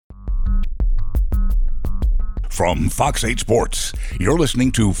From Fox 8 Sports, you're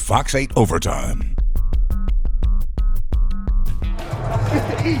listening to Fox 8 Overtime. It's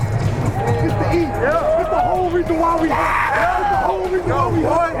the East. It's the East. Yeah. It's the whole reason why we It's the whole reason why we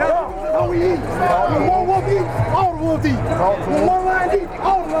That's how we eat. When one wolf eat, all the wolves eat. When one lion eat,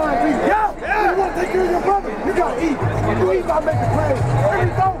 all the lions eat. Yeah. When you want to take care of your brother, you got to eat. You eat by making plays. Every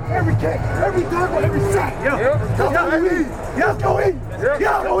throw, every kick, every tackle, every sack. Yeah. That's how we eat. Yeah. Let's go eat.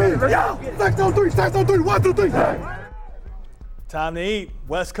 Yeah. Go eat. Yeah. 6 on 3. 6 on 3. 1, 2, 3. Time to eat.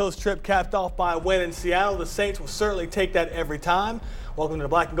 West Coast trip capped off by a win in Seattle. The Saints will certainly take that every time. Welcome to the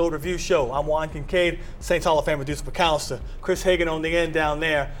Black and Gold Review Show. I'm Juan Kincaid, Saints Hall of Famer Deuce McAllister. Chris Hagan on the end down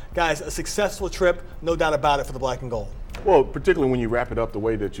there. Guys, a successful trip, no doubt about it, for the Black and Gold. Well, particularly when you wrap it up the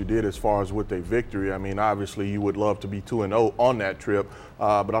way that you did as far as with a victory. I mean, obviously you would love to be 2-0 on that trip,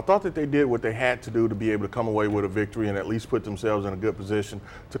 but I thought that they did what they had to do to be able to come away with a victory and at least put themselves in a good position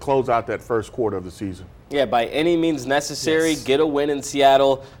to close out that first quarter of the season. Yeah, by any means necessary, Get a win in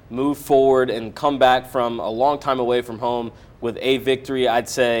Seattle, move forward, and come back from a long time away from home with a victory. I'd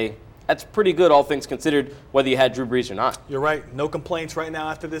say that's pretty good, all things considered, whether you had Drew Brees or not. You're right. No complaints right now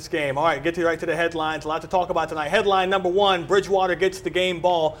after this game. All right, right to the headlines. A lot to talk about tonight. Headline number one, Bridgewater gets the game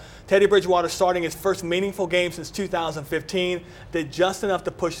ball. Teddy Bridgewater starting his first meaningful game since 2015. Did just enough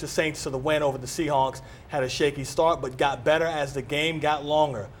to push the Saints to the win over the Seahawks. Had a shaky start, but got better as the game got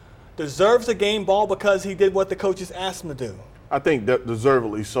longer. Deserves a game ball because he did what the coaches asked him to do. I think that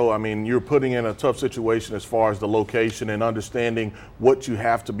deservedly so. I mean, you're putting in a tough situation as far as the location and understanding what you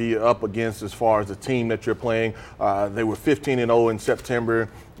have to be up against as far as the team that you're playing. They were 15-0 in September.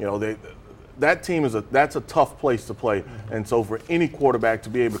 You know, that team that's a tough place to play. And so for any quarterback to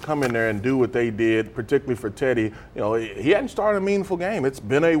be able to come in there and do what they did, particularly for Teddy, you know, he hadn't started a meaningful game. It's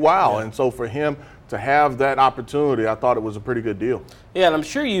been a while. Yeah. And so for him to have that opportunity, I thought it was a pretty good deal. Yeah, and I'm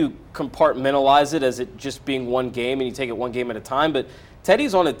sure you compartmentalize it as it just being one game and you take it one game at a time, but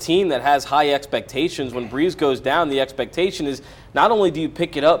Teddy's on a team that has high expectations. When Brees goes down, the expectation is not only do you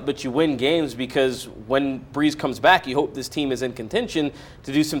pick it up, but you win games, because when Brees comes back, you hope this team is in contention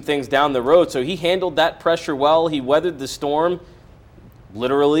to do some things down the road. So he handled that pressure well. He weathered the storm,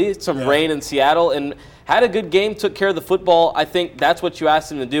 literally, some rain in Seattle, and had a good game, took care of the football. I think that's what you asked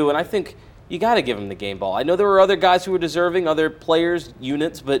him to do, and I think you got to give him the game ball. I know there were other guys who were deserving, other players,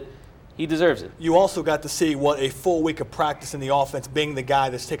 units, but he deserves it. You also got to see what a full week of practice in the offense, being the guy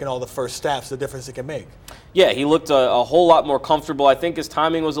that's taking all the first steps, the difference it can make. Yeah, he looked a whole lot more comfortable. I think his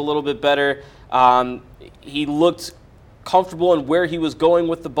timing was a little bit better. He looked comfortable in where he was going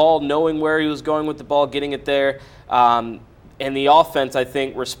with the ball, knowing where he was going with the ball, getting it there. And the offense, I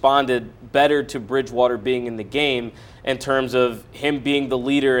think, responded better to Bridgewater being in the game in terms of him being the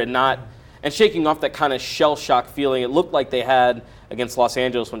leader and shaking off that kind of shell shock feeling it looked like they had against Los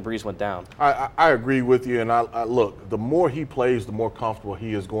Angeles when Brees went down. I agree with you, and I look, the more he plays, the more comfortable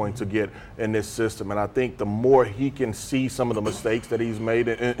he is going to get in this system, and I think the more he can see some of the mistakes that he's made,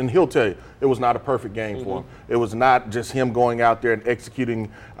 and he'll tell you, it was not a perfect game for him. It was not just him going out there and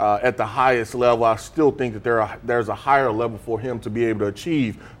executing at the highest level. I still think that there's a higher level for him to be able to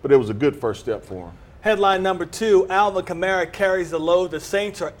achieve, but it was a good first step for him. Headline number two, Alvin Kamara carries the load. The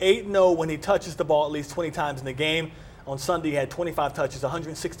Saints are 8-0 when he touches the ball at least 20 times in the game. On Sunday, he had 25 touches,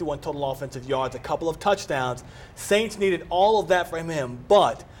 161 total offensive yards, a couple of touchdowns. Saints needed all of that from him,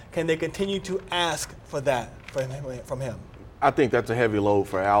 but can they continue to ask for that from him? I think that's a heavy load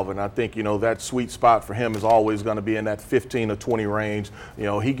for Alvin. I think, you know, that sweet spot for him is always going to be in that 15 to 20 range. You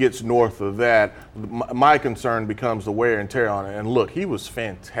know, he gets north of that. My concern becomes the wear and tear on it. And look, he was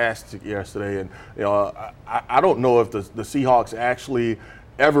fantastic yesterday. And, you know, I don't know if the Seahawks actually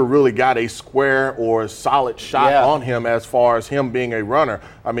ever really got a square or a solid shot on him as far as him being a runner.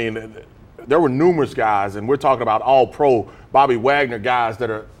 I mean, there were numerous guys, and we're talking about all-pro Bobby Wagner guys that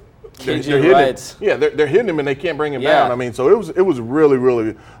are they're hitting him and they can't bring him down. I mean, so it was really,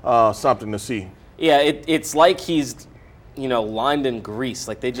 really something to see. Yeah, it's like he's, you know, lined in grease.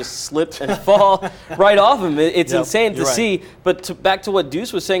 Like they just slip and fall right off him. It's insane to see. But back to what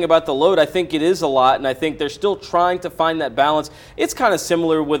Deuce was saying about the load, I think it is a lot, and I think they're still trying to find that balance. It's kind of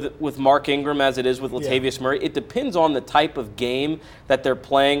similar with Mark Ingram as it is with Latavius Murray. It depends on the type of game that they're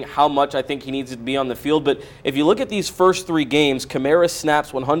playing, how much I think he needs to be on the field. But if you look at these first three games, Kamara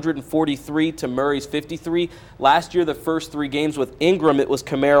snaps 143 to Murray's 53. Last year, the first three games with Ingram, it was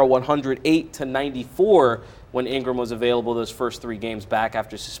Kamara 108 to 94. When Ingram was available those first three games back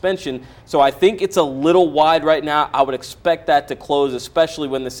after suspension. So I think it's a little wide right now. I would expect that to close, especially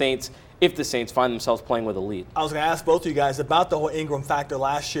when the Saints if the Saints find themselves playing with a lead. I was going to ask both of you guys about the whole Ingram factor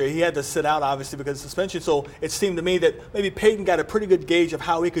last year. He had to sit out, obviously, because of suspension. So it seemed to me that maybe Peyton got a pretty good gauge of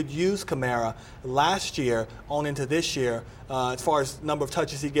how he could use Kamara last year on into this year, as far as number of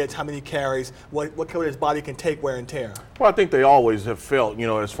touches he gets, how many carries, what his body can take wear and tear. Well, I think they always have felt,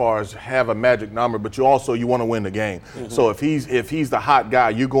 as far as have a magic number, but you want to win the game. Mm-hmm. So if he's the hot guy,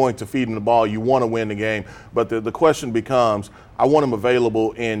 you're going to feed him the ball. You want to win the game. But the question becomes, I want him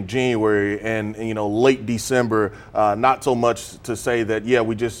available in January and late December. Not so much to say that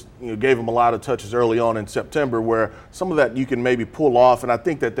we just gave him a lot of touches early on in September, where some of that you can maybe pull off. And I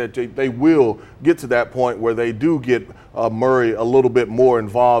think that they will get to that point where they do get Murray a little bit more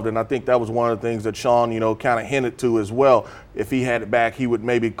involved. And I think that was one of the things that Sean kind of hinted to as well. If he had it back, he would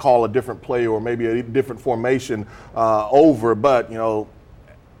maybe call a different play or maybe a different formation over. But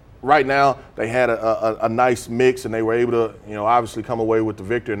right now, they had a nice mix, and they were able to, obviously come away with the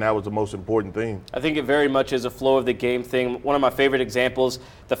victory, and that was the most important thing. I think it very much is a flow of the game thing. One of my favorite examples,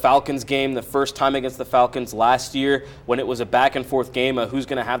 the Falcons game, the first time against the Falcons last year, when it was a back-and-forth game of who's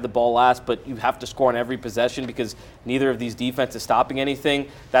going to have the ball last, but you have to score on every possession because neither of these defenses is stopping anything.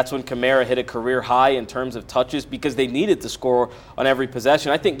 That's when Kamara hit a career high in terms of touches because they needed to score on every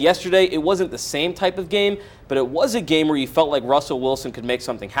possession. I think yesterday it wasn't the same type of game, but it was a game where you felt like Russell Wilson could make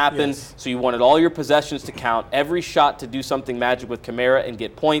something happen. Yes. So you wanted all your possessions to count, every shot to do something magic with Kamara and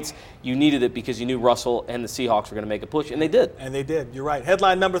get points. You needed it because you knew Russell and the Seahawks were going to make a push, and they did. And they did. You're right.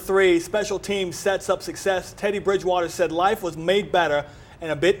 Headline number 3, special teams sets up success. Teddy Bridgewater said life was made better and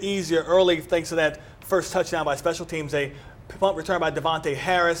a bit easier early thanks to that first touchdown by special teams, a punt return by Devontae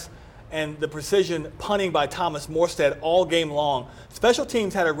Harris, and the precision punting by Thomas Morstead all game long. Special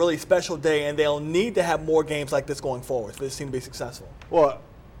teams had a really special day, and they'll need to have more games like this going forward for this team to be successful. Well,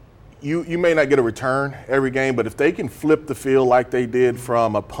 you may not get a return every game, but if they can flip the field like they did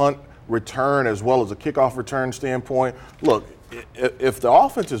from a punt return as well as a kickoff return standpoint, look, if the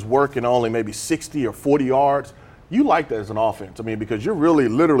offense is working only maybe 60 or 40 yards, you like that as an offense. I mean, because you're really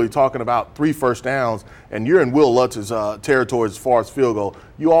literally talking about 3 first downs, and you're in Will Lutz's territory as far as field goal.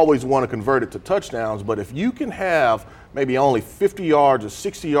 You always want to convert it to touchdowns, but if you can have maybe only 50 yards or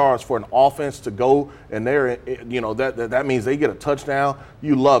 60 yards for an offense to go, and that means they get a touchdown,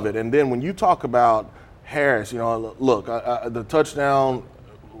 you love it. And then when you talk about Harris, look, the touchdown,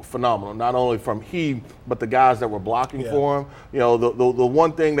 phenomenal, not only from he but the guys that were blocking for him. The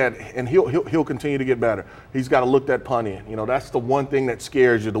one thing that, and he'll continue to get better, he's got to look that punt in. That's the one thing that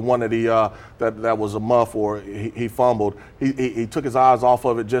scares you, the one that he that was a muff or he fumbled. He took his eyes off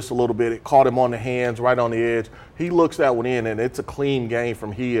of it just a little bit. It caught him on the hands, right on the edge. He looks that one in, and it's a clean game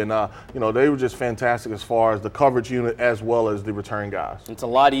from he. And they were just fantastic as far as the coverage unit as well as the return guys. It's a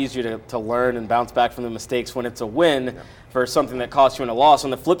lot easier to learn and bounce back from the mistakes when it's a win versus something that costs you in a loss.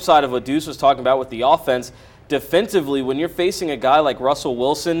 On the flip side of what Deuce was talking about with the offense, defensively, when you're facing a guy like Russell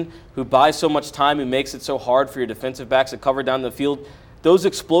Wilson who buys so much time, who makes it so hard for your defensive backs to cover down the field, those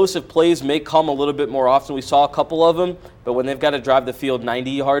explosive plays may come a little bit more often. We saw a couple of them, but when they've got to drive the field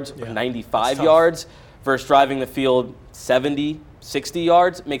 90 yards or 95 yards versus driving the field 70, 60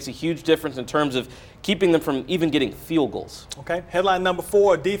 yards, it makes a huge difference in terms of keeping them from even getting field goals. Okay, headline number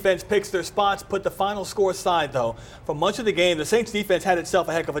 4, defense picks their spots, put the final score aside, though. For much of the game, the Saints defense had itself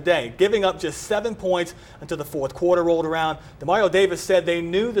a heck of a day, giving up just 7 points until the fourth quarter rolled around. Demario Davis said they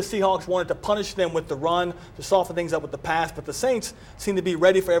knew the Seahawks wanted to punish them with the run, to soften things up with the pass, but the Saints seemed to be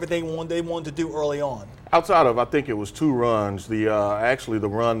ready for everything they wanted to do early on. Outside of, I think it was 2 runs, actually the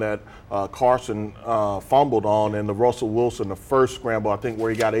run that Carson fumbled on, and the Russell Wilson, the first scramble, I think, where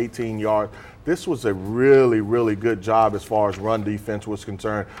he got 18 yards. This was a really, really good job as far as run defense was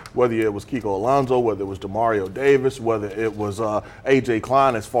concerned, whether it was Kiko Alonso, whether it was Demario Davis, whether it was A.J.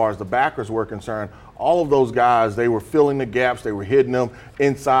 Klein as far as the backers were concerned. All of those guys, they were filling the gaps. They were hitting them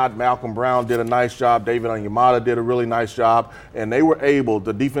inside. Malcolm Brown did a nice job. David Onyemata did a really nice job. And they were able,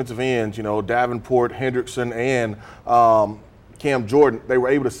 the defensive ends, Davenport, Hendrickson, and Cam Jordan, they were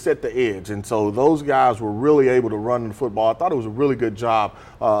able to set the edge. And so those guys were really able to run the football. I thought it was a really good job,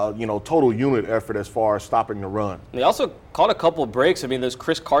 total unit effort as far as stopping the run. They also caught a couple of breaks. I mean, those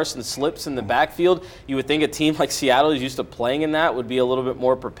Chris Carson slips in the backfield. You would think a team like Seattle is used to playing in that would be a little bit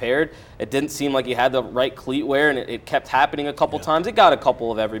more prepared. It didn't seem like he had the right cleat wear, and it kept happening a couple times. It got a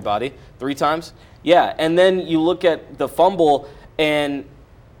couple of everybody. 3 times? Yeah, and then you look at the fumble, and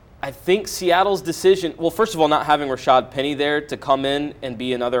I think Seattle's decision, well, first of all, not having Rashad Penny there to come in and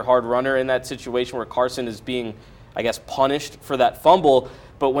be another hard runner in that situation where Carson is being, I guess, punished for that fumble.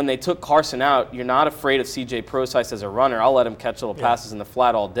 But when they took Carson out, you're not afraid of C.J. Prosise as a runner. I'll let him catch little passes in the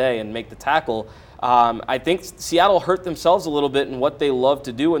flat all day and make the tackle. I think Seattle hurt themselves a little bit in what they love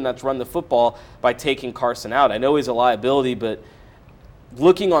to do, and that's run the football by taking Carson out. I know he's a liability, but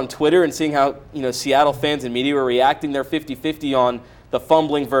looking on Twitter and seeing how Seattle fans and media were reacting, they're 50-50 on the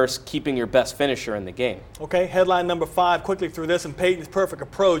fumbling versus keeping your best finisher in the game. Okay, headline number 5, quickly through this, and Peyton's perfect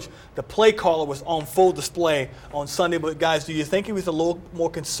approach. The play caller was on full display on Sunday, but guys, do you think he was a little more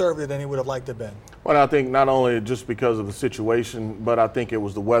conservative than he would have liked to have been? Well, I think not only just because of the situation, but I think it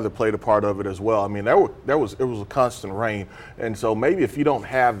was the weather played a part of it as well. I mean, it was a constant rain, and so maybe if you don't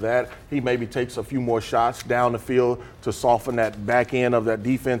have that, he maybe takes a few more shots down the field to soften that back end of that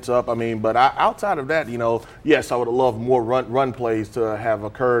defense up. I mean, but outside of that, yes, I would have loved more run plays to have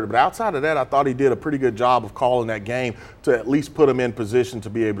occurred, but outside of that, I thought he did a pretty good job of calling that game to at least put him in position to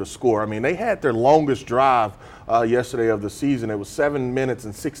be able to score. I mean, they had their longest drive yesterday of the season. It was 7 minutes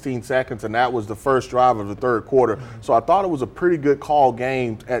and 16 seconds, and that was the first drive of the third quarter. So I thought it was a pretty good call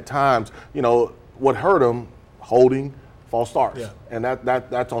game at times. What hurt them, holding, false starts, and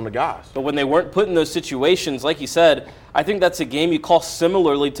that's on the guys. But when they weren't put in those situations, like you said, I think that's a game you call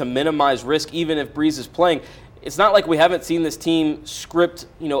similarly to minimize risk, even if Brees is playing. It's not like we haven't seen this team script,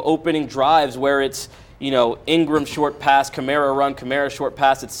 opening drives where it's, Ingram short pass, Kamara run, Kamara short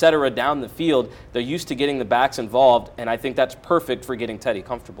pass, etc. down the field. They're used to getting the backs involved, and I think that's perfect for getting Teddy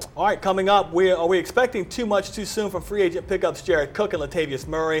comfortable. All right, coming up, are we expecting too much too soon from free agent pickups Jared Cook and Latavius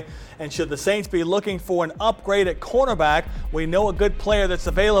Murray? And should the Saints be looking for an upgrade at cornerback? We know a good player that's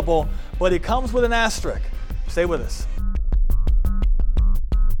available, but he comes with an asterisk. Stay with us.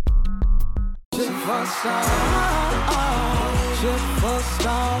 He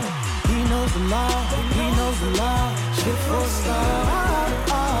knows the law, he knows the law. Shit for star,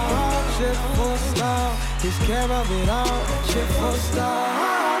 shit for star. He's care of it all. Shit for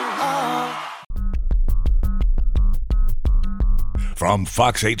star. From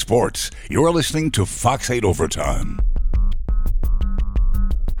Fox 8 Sports, you're listening to Fox 8 Overtime.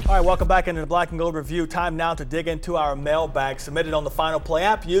 All right, welcome back into the Black and Gold Review. Time now to dig into our mailbag submitted on the Final Play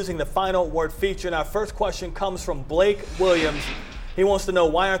app using the Final Word feature. And our first question comes from Blake Williams. He wants to know,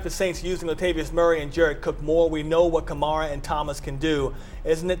 why aren't the Saints using Latavius Murray and Jared Cook more? We know what Kamara and Thomas can do.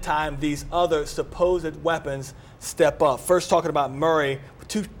 Isn't it time these other supposed weapons step up? First, talking about Murray,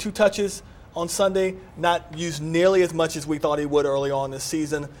 two touches on Sunday, not used nearly as much as we thought he would early on this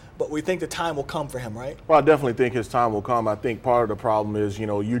season, but we think the time will come for him, right? Well, I definitely think his time will come. I think part of the problem is,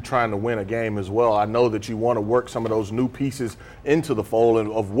 you're trying to win a game as well. I know that you want to work some of those new pieces into the fold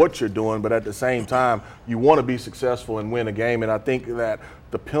of what you're doing, but at the same time, you want to be successful and win a game. And I think that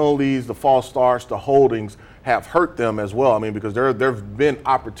the penalties, the false starts, the holdings have hurt them as well. I mean, because there have been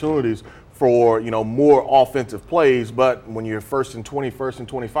opportunities for, more offensive plays, but when you're first and 20, first and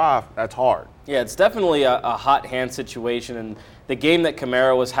 25, that's hard. Yeah, it's definitely a hot hand situation, and the game that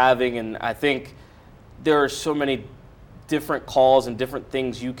Kamara was having, and I think there are so many different calls and different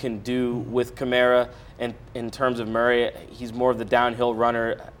things you can do with Kamara. And in terms of Murray, he's more of the downhill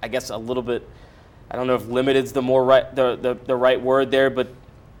runner. I guess a little bit, I don't know if limited's the right word there, but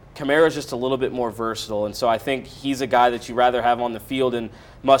Kamara's just a little bit more versatile, and so I think he's a guy that you rather have on the field in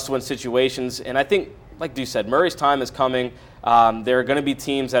must-win situations. And I think, like Deuce said, Murray's time is coming. There are going to be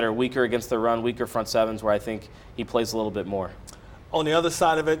teams that are weaker against the run, weaker front sevens, where I think he plays a little bit more. On the other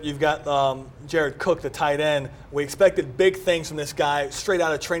side of it, you've got Jared Cook, the tight end. We expected big things from this guy straight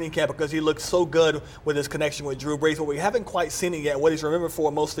out of training camp because he looked so good with his connection with Drew Brees, but we haven't quite seen it yet. What he's remembered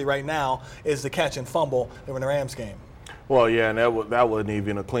for mostly right now is the catch and fumble in the Rams game. Well, yeah, and that wasn't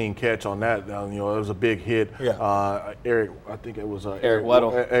even a clean catch on that. It was a big hit. Yeah. Eric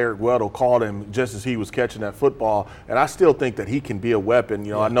Weddle. Eric Weddle called him just as he was catching that football, and I still think that he can be a weapon.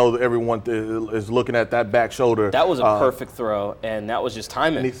 I know that everyone is looking at that back shoulder. That was a perfect throw, and that was just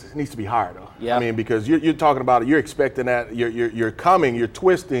timing. It needs to be higher, though. Yeah. I mean, because you're talking about it, you're expecting that, you're coming, you're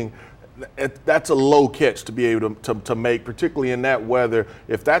twisting. That's a low catch to be able to make, particularly in that weather.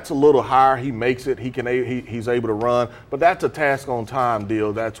 If that's a little higher, he makes it. He's able to run. But that's a task on time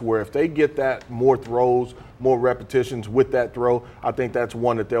deal. That's where if they get that more throws, more repetitions with that throw, I think that's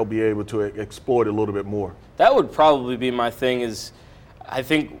one that they'll be able to exploit a little bit more. That would probably be my thing. Is I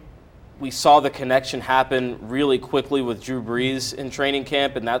think we saw the connection happen really quickly with Drew Brees in training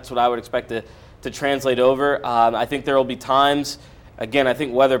camp, and that's what I would expect to translate over. I think there will be times. Again, I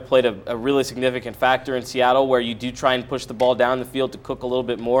think weather played a really significant factor in Seattle where you do try and push the ball down the field to Cook a little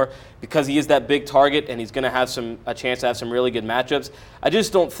bit more because he is that big target and he's going to have a chance to have some really good matchups. I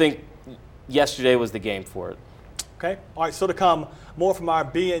just don't think yesterday was the game for it. Okay. All right, so to come, more from our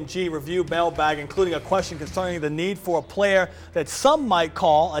B&G Review mailbag, including a question concerning the need for a player that some might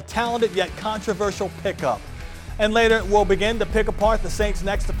call a talented yet controversial pickup. And later, we'll begin to pick apart the Saints'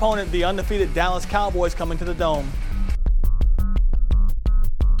 next opponent, the undefeated Dallas Cowboys, coming to the Dome.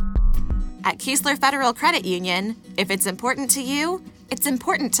 At Keesler Federal Credit Union, if it's important to you, it's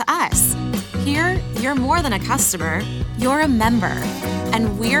important to us. Here, you're more than a customer, you're a member.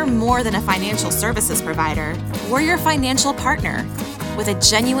 And we're more than a financial services provider. We're your financial partner with a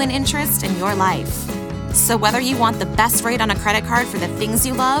genuine interest in your life. So whether you want the best rate on a credit card for the things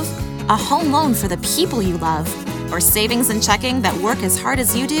you love, a home loan for the people you love, or savings and checking that work as hard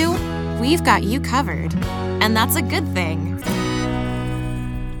as you do, we've got you covered. And that's a good thing.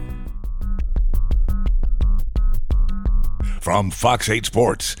 From Fox 8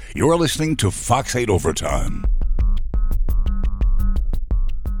 Sports, you're listening to Fox 8 Overtime.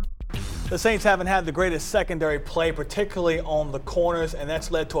 The Saints haven't had the greatest secondary play, particularly on the corners, and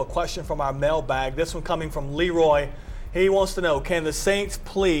that's led to a question from our mailbag. This one coming from Leroy. He wants to know, can the Saints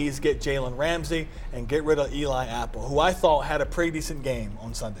please get Jalen Ramsey and get rid of Eli Apple, who I thought had a pretty decent game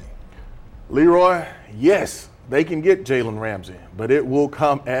on Sunday? Leroy, yes, they can get Jalen Ramsey, but it will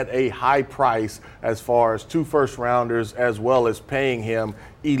come at a high price as far as 2 first-rounders, as well as paying him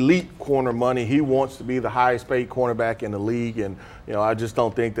elite corner money. He wants to be the highest paid cornerback in the league, and I just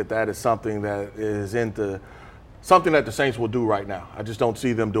don't think that is something that is something that the Saints will do right now. I just don't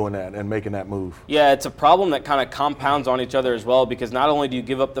see them doing that and making that move. Yeah, it's a problem that kind of compounds on each other as well, because not only do you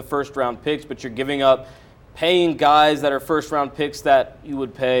give up the first-round picks, but you're giving up paying guys that are first-round picks that you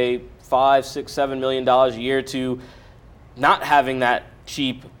would pay $5, $6, $7 million a year to not having that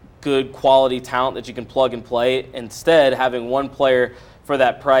cheap, good quality talent that you can plug and play. Instead, having one player for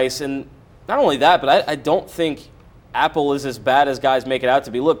that price. And not only that, but I don't think Apple is as bad as guys make it out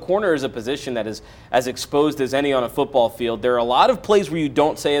to be. Look, corner is a position that is as exposed as any on a football field. There are a lot of plays where you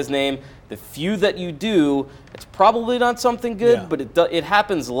don't say his name. The few that you do, it's probably not something good, but it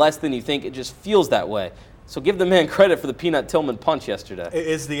happens less than you think. It just feels that way. So give the man credit for the Peanut Tillman punch yesterday.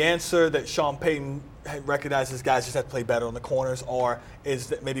 Is the answer that Sean Payton recognizes guys just have to play better on the corners, or is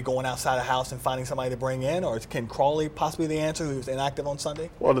that maybe going outside the house and finding somebody to bring in, or is Ken Crawley possibly the answer, who was inactive on Sunday?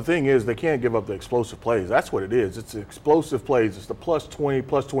 Well, the thing is, they can't give up the explosive plays. That's what it is. It's explosive plays. It's the plus 20,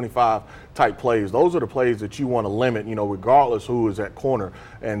 plus 25 type plays. Those are the plays that you want to limit, regardless who is at corner.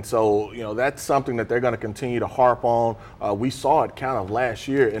 And so, that's something that they're going to continue to harp on. We saw it kind of last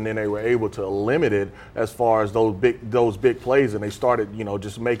year, and then they were able to limit it as far as those big plays, and they started,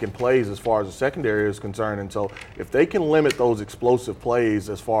 just making plays as far as the secondary is concerned. And so if they can limit those explosive plays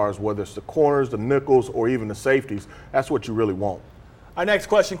as far as whether it's the corners, the nickels, or even the safeties, that's what you really want. Our next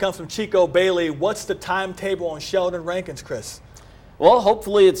question comes from Chico Bailey. What's the timetable on Sheldon Rankins, Chris? Well,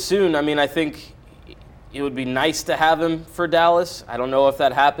 hopefully it's soon. I think it would be nice to have him for Dallas. I don't know if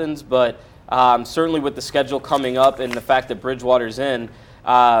that happens, but certainly with the schedule coming up and the fact that Bridgewater's in,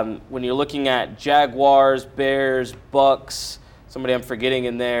 when you're looking at Jaguars, Bears, Bucks, somebody I'm forgetting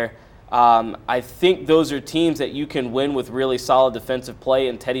in there, I think those are teams that you can win with really solid defensive play,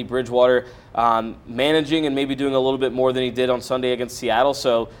 and Teddy Bridgewater managing and maybe doing a little bit more than he did on Sunday against Seattle.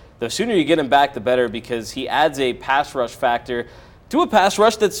 So the sooner you get him back, the better, because he adds a pass rush factor to a pass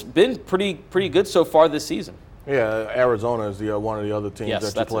rush that's been pretty good so far this season. Yeah, Arizona is one of the other teams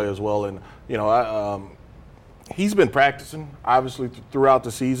that you play as well. And, he's been practicing, obviously, throughout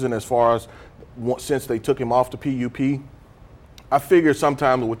the season as far as since they took him off the PUP. I figure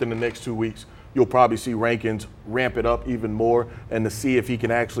sometime within the next 2 weeks, you'll probably see Rankins ramp it up even more and to see if he can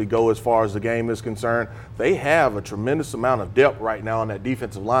actually go as far as the game is concerned. They have a tremendous amount of depth right now on that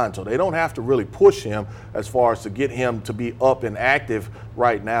defensive line, so they don't have to really push him as far as to get him to be up and active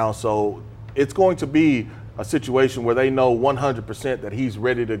right now. So it's going to be a situation where they know 100% that he's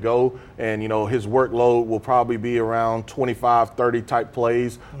ready to go, and his workload will probably be around 25, 30 type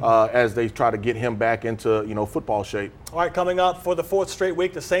plays as they try to get him back into football shape. All right, coming up for the 4th straight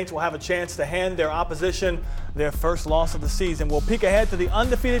week, the Saints will have a chance to hand their opposition their first loss of the season. We'll peek ahead to the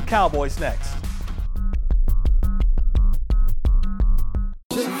undefeated Cowboys next.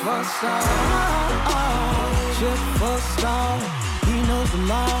 He knows the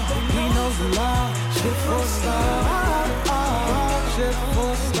law, he knows the law. Shit for star, shit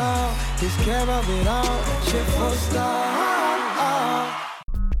for star. He's care of it all. Shit for star.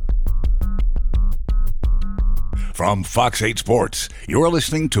 From Fox 8 Sports, you're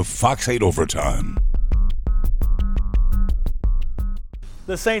listening to Fox 8 Overtime.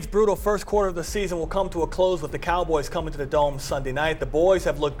 The Saints' brutal first quarter of the season will come to a close with the Cowboys coming to the Dome Sunday night. The boys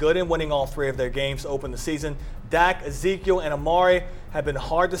have looked good in winning all 3 of their games to open the season. Dak, Ezekiel, and Amari have been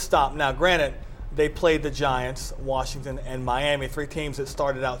hard to stop. Now, granted, they played the Giants, Washington, and Miami, 3 teams that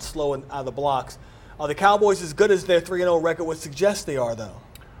started out slow and out of the blocks. Are the Cowboys as good as their 3-0 record would suggest they are, though?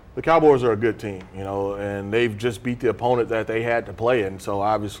 The Cowboys are a good team, and they've just beat the opponent that they had to play in. So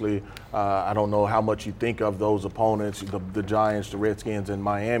obviously, I don't know how much you think of those opponents, the Giants, the Redskins, and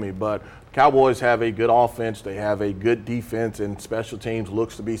Miami, but Cowboys have a good offense, they have a good defense, and special teams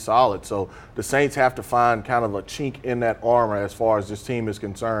looks to be solid. So the Saints have to find kind of a chink in that armor as far as this team is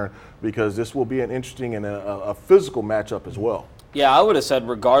concerned, because this will be an interesting and a physical matchup as well. Yeah, I would have said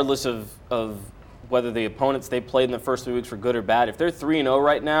regardless of whether the opponents they played in the first 3 weeks were good or bad, if they're 3-0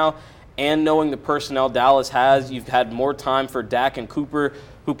 right now and knowing the personnel Dallas has, you've had more time for Dak and Cooper,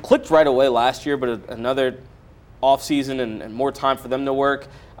 who clicked right away last year, but another offseason and more time for them to work.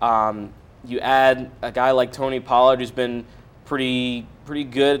 You add a guy like Tony Pollard, who's been pretty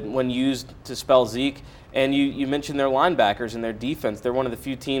good when used to spell Zeke, and you mentioned their linebackers and their defense. They're one of the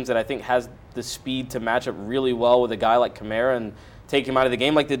few teams that I think has the speed to match up really well with a guy like Kamara and take him out of the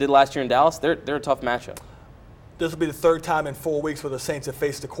game like they did last year in Dallas. They're a tough matchup. This will be the 3rd time in 4 weeks where the Saints have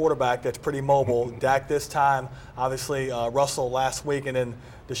faced a quarterback that's pretty mobile. Dak this time, obviously Russell last week, and then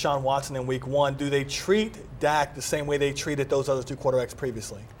Deshaun Watson in week 1. Do they treat Dak the same way they treated those other 2 quarterbacks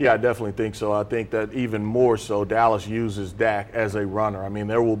previously? Yeah, I definitely think so. I think that even more so, Dallas uses Dak as a runner. I mean,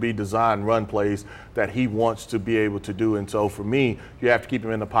 there will be design run plays that he wants to be able to do. And so for me, you have to keep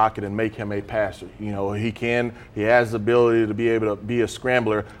him in the pocket and make him a passer. He has the ability to be able to be a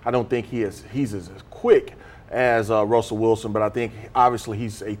scrambler. I don't think he's as quick as Russell Wilson, but I think obviously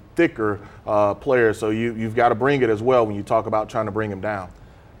he's a thicker player, so you've got to bring it as well when you talk about trying to bring him down.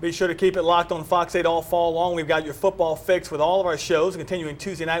 Be sure to keep it locked on Fox 8 all fall long. We've got your football fix with all of our shows, continuing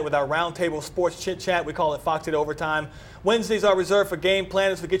Tuesday night with our Roundtable Sports Chit Chat. We call it Fox 8 Overtime. Wednesdays are reserved for game plan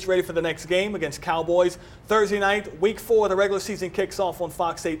as we get you ready for the next game against Cowboys. Thursday night, week 4 of the regular season kicks off on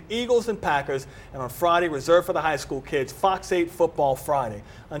Fox 8, Eagles and Packers. And on Friday, reserved for the high school kids, Fox 8 Football Friday.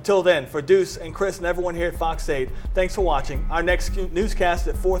 Until then, for Deuce and Chris and everyone here at Fox 8, thanks for watching. Our next newscast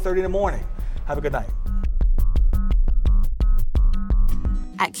at 4:30 in the morning. Have a good night.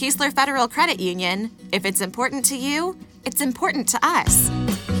 At Keesler Federal Credit Union, if it's important to you, it's important to us.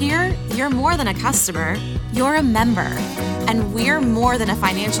 Here, you're more than a customer, you're a member. And we're more than a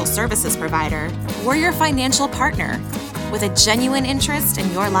financial services provider. We're your financial partner with a genuine interest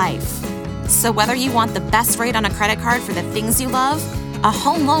in your life. So whether you want the best rate on a credit card for the things you love, a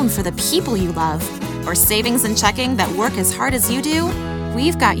home loan for the people you love, or savings and checking that work as hard as you do,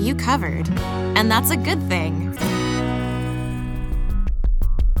 we've got you covered. And that's a good thing.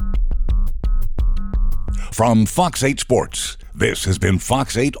 From Fox 8 Sports, this has been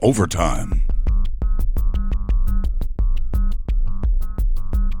Fox 8 Overtime.